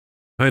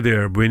Hi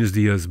there, buenos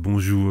dias,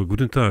 bonjour,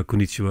 guten tag,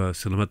 konnichiwa,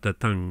 selamat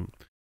datang,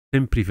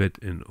 sem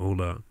privet en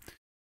hola.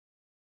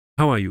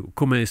 How are you?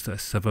 Como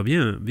estas? Ça va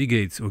bien? Wie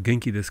geht's? O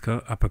genki desu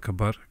ka?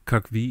 Apakabar,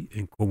 kakvi,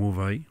 and como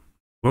vai?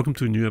 Welcome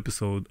to a new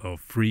episode of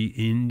Free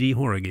Indie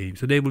Horror Games.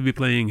 Today we'll be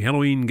playing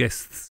Halloween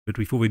Guests, but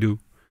before we do,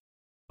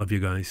 love you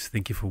guys.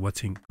 Thank you for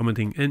watching,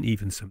 commenting, and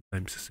even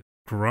sometimes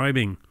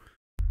subscribing.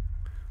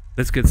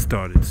 Let's get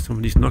started.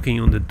 Somebody's knocking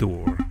on the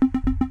door.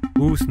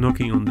 Who's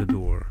knocking on the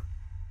door?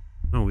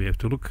 Oh, we have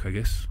to look, I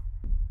guess.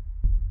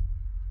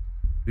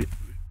 We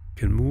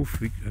can move.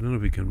 I don't know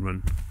if we can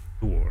run.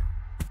 Door.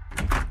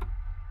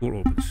 Door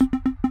opens.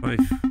 5.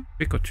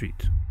 Trick or treat.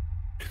 2,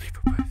 3,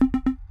 4,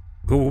 5.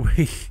 Go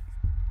away.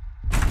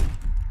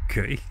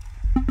 Okay.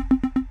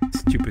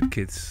 Stupid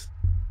kids.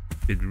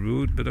 Bit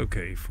rude, but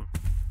okay. Fine.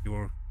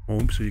 You're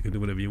home, so you can do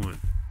whatever you want.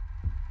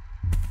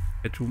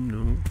 Bedroom,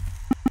 no.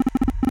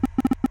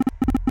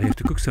 I have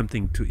to cook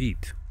something to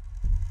eat.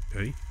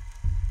 Okay.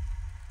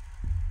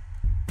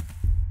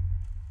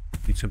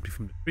 Need something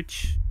from the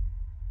fridge.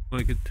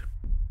 Like it.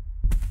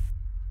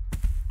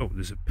 Oh,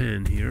 there's a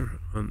pan here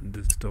on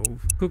the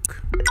stove.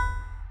 Cook.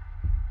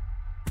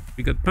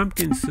 We got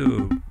pumpkin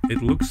soup.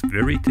 It looks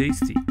very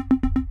tasty.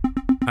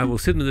 I will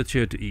sit in the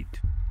chair to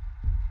eat.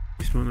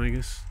 This one, I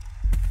guess.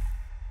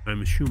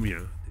 I'm assuming,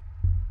 yeah.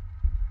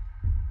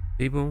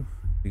 Table.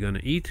 We're gonna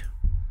eat.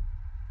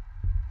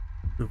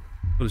 No.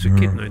 Oh, there's a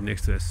kid right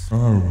next to us.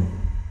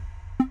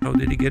 How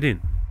did he get in?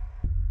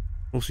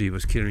 Also, he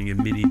was carrying a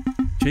mini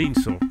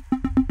chainsaw.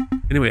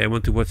 Anyway, I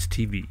want to watch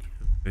TV.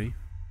 Okay.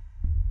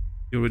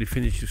 You already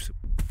finished your soup.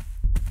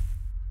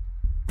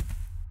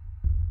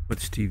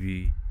 Watch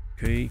TV.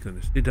 Okay,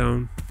 gonna sit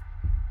down.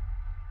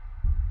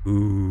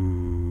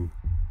 Ooh.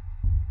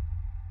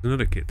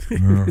 Another kid.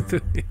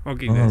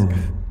 Hockey mask.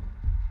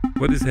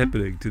 What is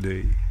happening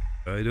today?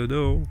 I don't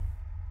know.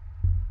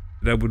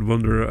 But I would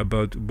wonder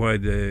about why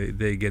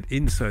they get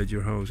inside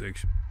your house,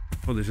 actually.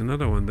 Oh, there's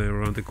another one there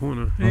around the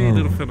corner. Hey,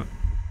 little fella.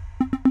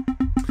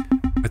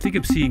 I think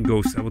I'm seeing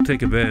ghosts. I will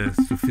take a bath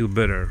to feel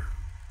better.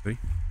 Okay.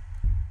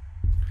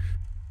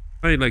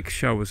 I like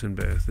showers and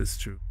baths, that's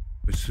true.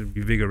 Which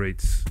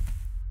invigorates.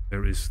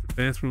 There is the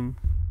bathroom.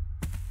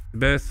 The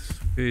bath.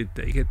 Okay,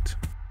 take it.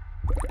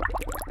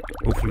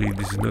 Hopefully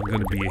this is not going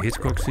to be a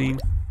Hitchcock scene.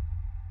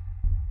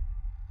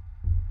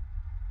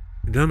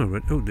 Done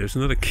already. Oh, there's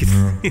another kid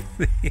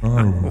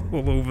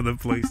all over the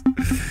place.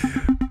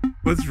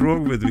 What's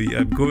wrong with me?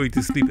 I'm going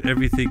to sleep.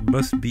 Everything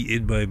must be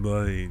in my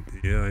mind.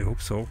 Yeah, I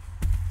hope so.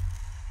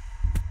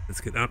 Let's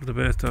get out of the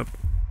bathtub.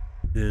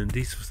 Then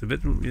this was the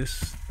bedroom,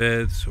 yes.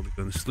 Bed, so we're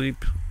gonna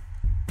sleep.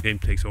 Game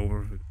takes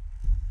over.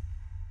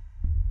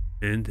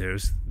 And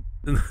there's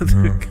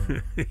another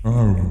guy.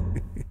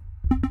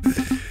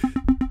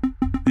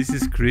 This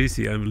is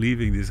crazy. I'm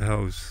leaving this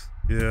house.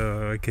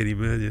 Yeah, I can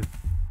imagine.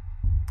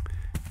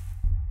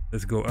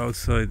 Let's go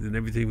outside and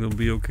everything will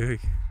be okay.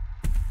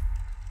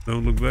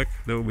 Don't look back.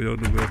 No, we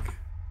don't look back.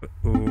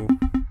 Uh-oh.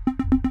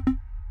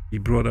 He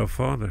brought our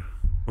father.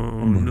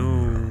 Oh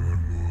no.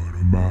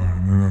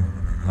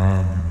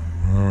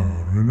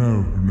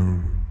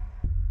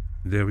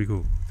 There we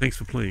go. Thanks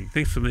for playing.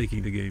 Thanks for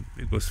making the game.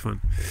 It was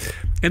fun.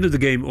 End of the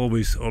game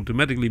always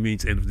automatically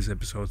means end of this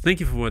episode. Thank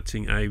you for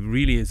watching. I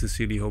really and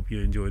sincerely hope you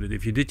enjoyed it.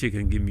 If you did, you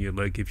can give me a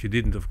like. If you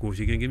didn't, of course,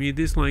 you can give me a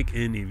dislike.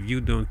 And if you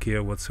don't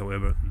care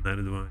whatsoever,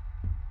 neither do I.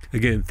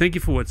 Again, thank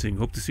you for watching.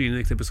 Hope to see you in the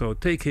next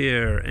episode. Take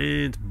care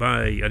and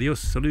bye.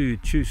 Adios,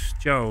 salut, tschüss,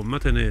 ciao,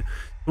 matane,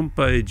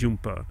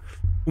 jumpa,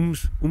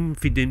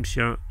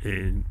 umfidemsha,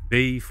 and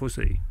bay for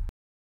say.